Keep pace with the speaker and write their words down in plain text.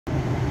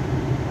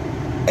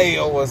Hey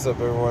yo, what's up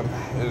everyone?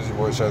 It is your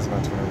boy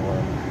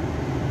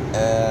Shazman21.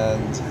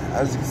 And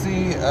as you can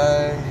see,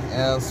 I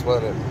am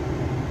sweating.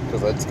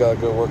 Because I just got a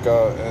good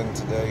workout in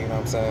today, you know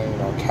what I'm saying? You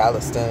know,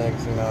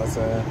 calisthenics, you know what I'm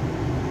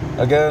saying?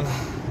 Again,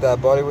 that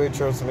bodyweight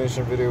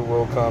transformation video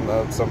will come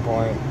at some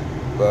point.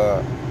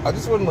 But I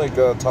just want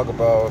to talk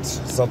about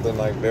something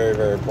very,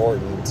 very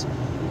important.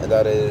 And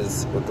that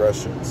is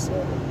regression. So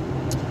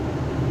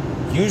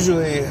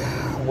usually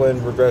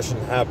when regression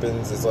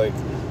happens,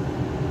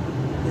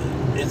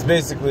 it's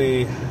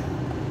basically,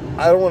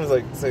 I don't want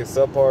to say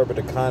subpar, but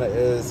it kind of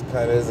is,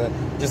 kind of isn't.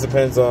 It just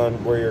depends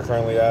on where you're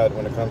currently at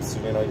when it comes to,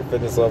 you know, your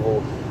fitness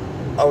level.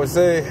 I would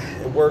say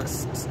it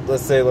works,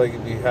 let's say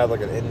if you had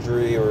an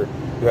injury or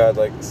you had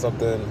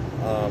something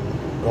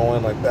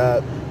going like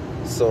that.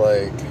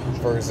 So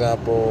for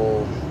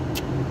example,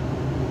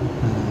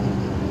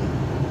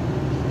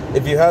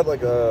 if you had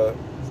a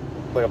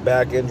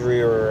back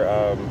injury or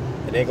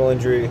an ankle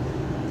injury,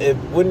 it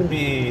wouldn't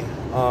be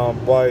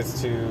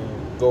wise to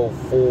do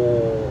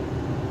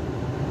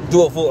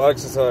a full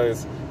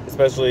exercise,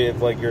 especially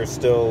if you're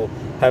still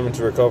having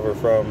to recover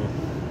from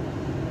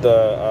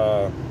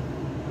the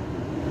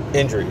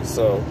injury.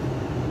 So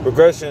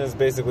regression is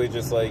basically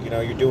just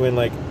you're doing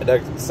an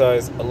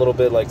exercise a little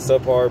bit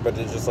subpar, but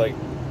it's just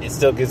it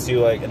still gives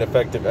you an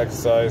effective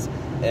exercise.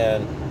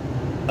 And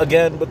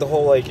again, with the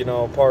whole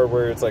part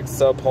where it's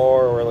subpar,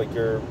 or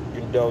you're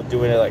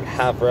doing it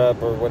half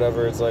rep or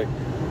whatever, it's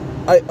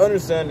I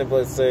understand if,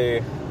 let's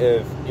say,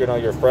 if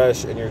you're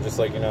fresh and you're just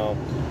kind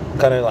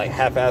of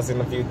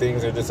half-assing a few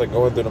things or just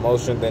going through the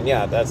motion, then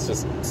yeah, that's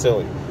just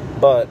silly.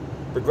 But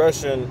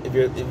regression, if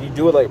you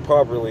do it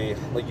properly,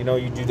 you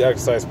do the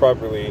exercise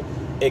properly,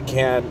 it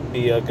can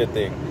be a good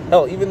thing.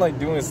 Hell, even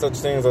doing such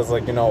things as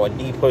a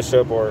knee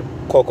push-up or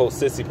Coco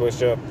sissy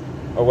push-up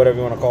or whatever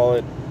you want to call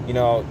it,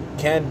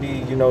 can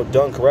be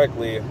done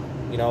correctly.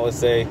 Let's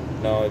say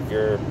if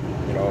you're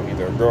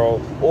either a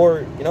girl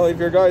or if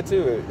you're a guy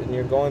too, and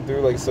you're going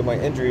through some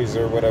injuries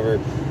or whatever,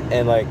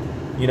 and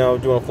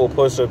doing a full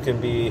push-up can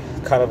be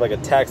kind of a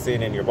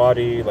taxing in your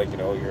body,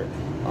 your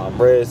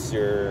wrists,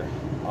 your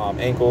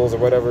ankles or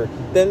whatever,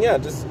 then yeah,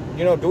 just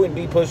doing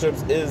knee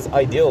push-ups is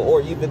ideal.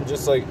 Or even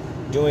just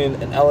doing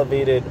an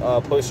elevated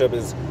push-up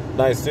is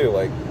nice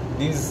too.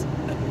 These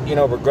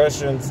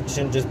regressions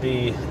shouldn't just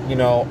be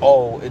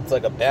oh, it's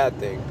a bad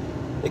thing.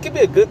 It can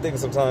be a good thing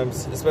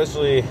sometimes,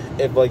 especially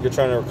if you're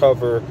trying to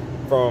recover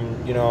from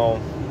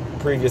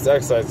previous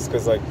exercises.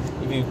 Because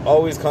if you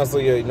always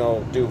constantly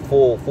do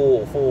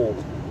full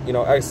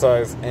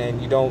exercise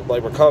and you don't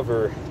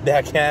recover,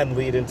 that can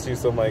lead into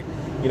some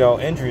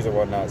injuries or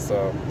whatnot.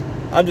 So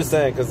I'm just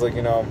saying, because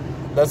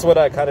that's what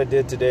I kind of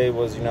did today,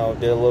 was did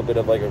a little bit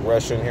of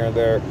regression here and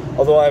there.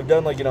 Although I've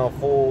done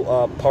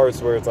full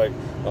parts where it's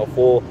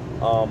full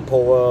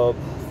pull up,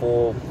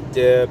 full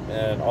dip,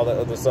 and all that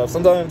other stuff.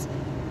 Sometimes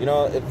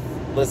if,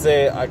 let's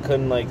say, I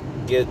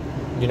couldn't get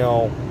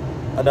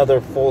another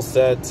full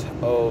set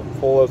of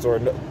pull-ups or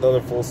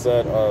another full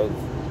set of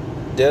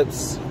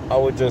dips, I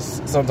would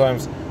just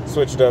sometimes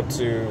switch it up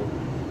to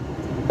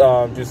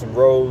do some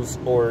rows,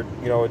 or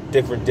a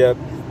different dip,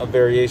 a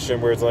variation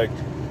where it's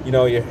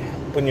you're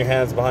putting your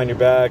hands behind your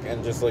back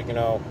and just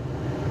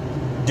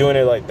doing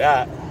it like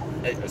that,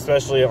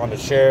 especially on a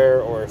chair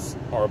or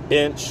a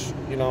bench,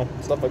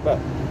 stuff like that.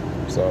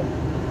 So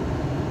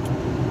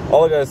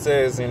all I gotta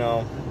say is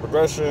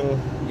regression,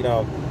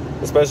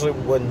 especially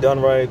when done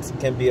right,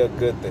 can be a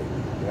good thing.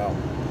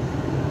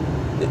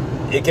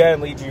 It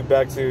can lead you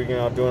back to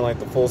doing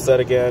the full set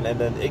again, and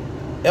then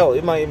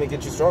it might even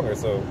get you stronger.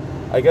 So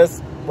I guess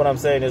what I'm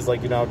saying is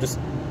just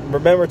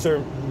remember to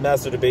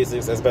master the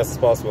basics as best as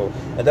possible.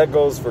 And that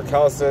goes for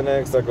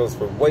calisthenics, that goes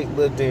for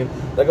weightlifting,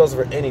 that goes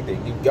for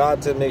anything. You've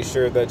got to make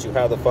sure that you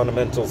have the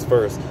fundamentals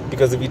first,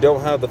 because if you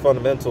don't have the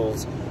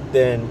fundamentals,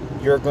 then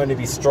you're going to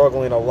be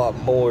struggling a lot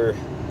more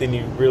than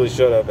you really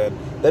should have. And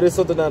that is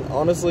something that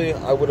honestly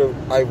I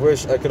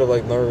wish I could have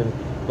learned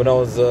when I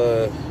was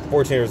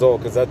 14 years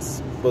old, because that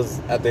was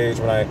at the age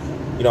when I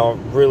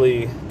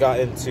really got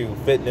into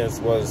fitness,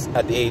 was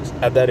at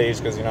that age,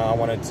 because I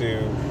wanted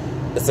to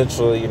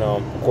essentially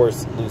of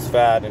course lose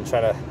fat and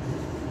try to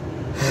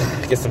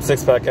get some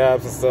six-pack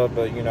abs and stuff.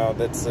 But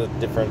that's a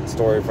different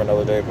story for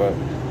another day. But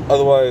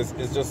otherwise,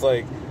 it's just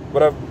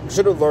what I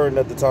should have learned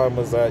at the time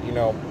was that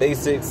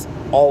basics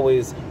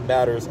always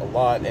matters a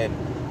lot. And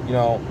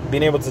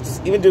being able to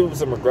just even do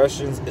some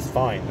regressions is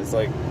fine. It's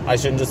I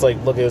shouldn't just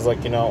look at it as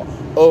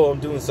oh, I'm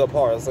doing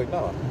subpar. It's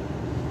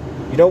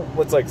no.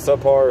 What's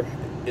subpar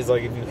is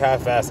if you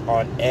half-ass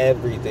on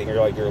everything,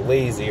 or you're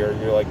lazy, or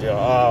you're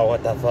oh,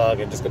 what the fuck,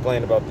 and just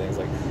complain about things.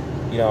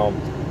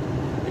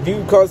 If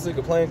you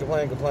constantly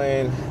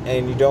complain,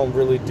 and you don't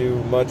really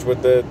do much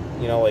with it,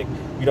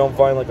 you don't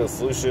find a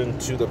solution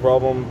to the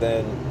problem,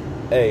 then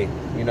hey,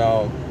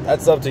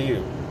 that's up to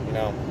you.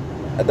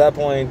 At that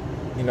point,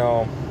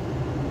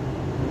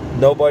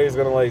 nobody's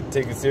gonna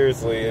take you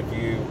seriously if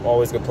you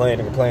always complain.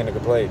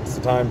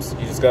 Sometimes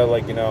you just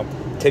gotta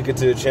take it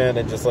to the chin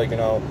and just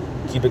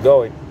keep it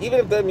going. Even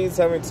if that means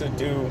having to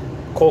do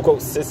quote-unquote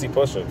sissy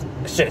push-ups.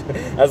 Shit,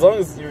 as long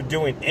as you're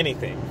doing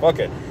anything, fuck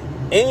it.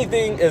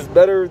 Anything is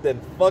better than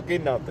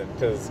fucking nothing,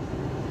 because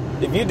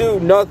if you do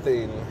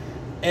nothing,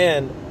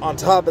 and on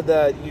top of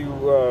that, you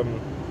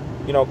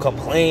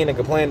complain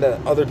that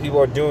other people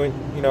are doing,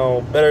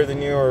 better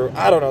than you, or,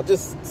 I don't know,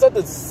 just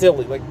something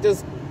silly, like,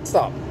 just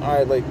stop,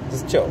 alright, like,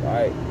 just chill,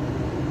 alright?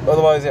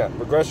 Otherwise, yeah,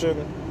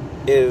 regression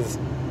is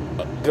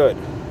good,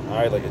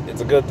 alright, like,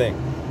 it's a good thing,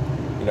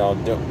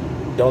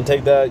 don't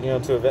take that,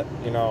 to event,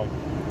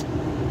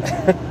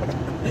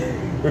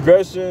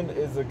 regression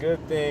is a good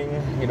thing,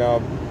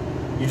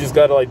 you just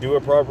gotta, like, do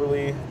it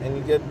properly, and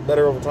you get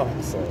better over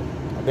time, so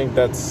I think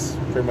that's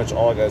pretty much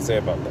all I gotta say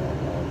about that.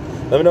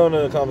 Let me know in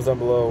the comments down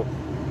below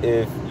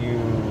if you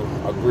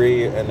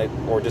agree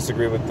or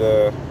disagree with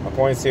my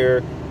points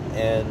here,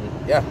 and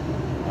yeah,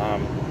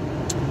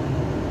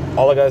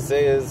 all I gotta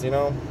say is,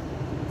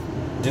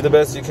 do the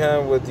best you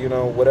can with,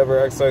 whatever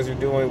exercise you're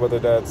doing, whether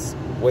that's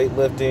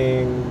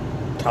weightlifting,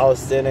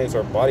 calisthenics,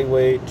 or body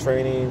weight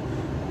training,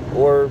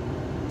 or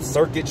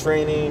circuit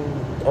training,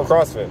 or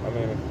CrossFit. I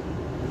mean,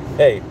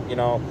 hey,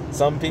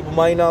 some people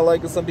might not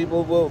like it, some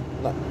people will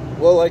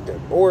like it.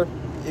 Or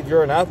if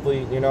you're an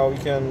athlete, you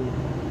can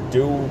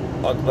do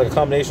a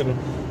combination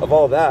of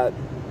all that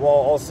while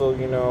also,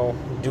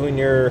 doing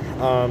your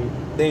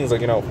things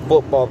like,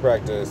 football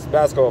practice,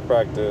 basketball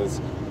practice,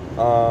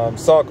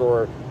 soccer,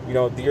 or,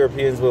 the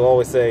Europeans will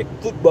always say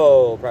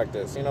football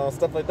practice,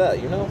 stuff like that,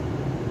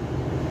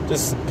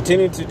 Just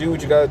continue to do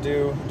what you gotta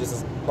do, just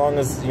as long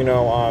as, you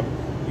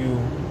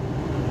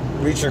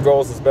reach your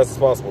goals as best as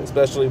possible,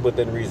 especially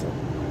within reason.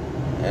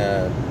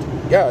 And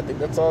yeah, I think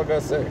that's all I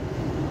gotta say.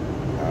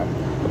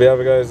 Hope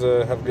you guys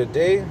have a good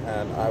day,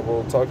 and I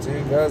will talk to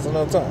you guys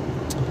another time.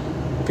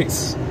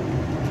 Peace.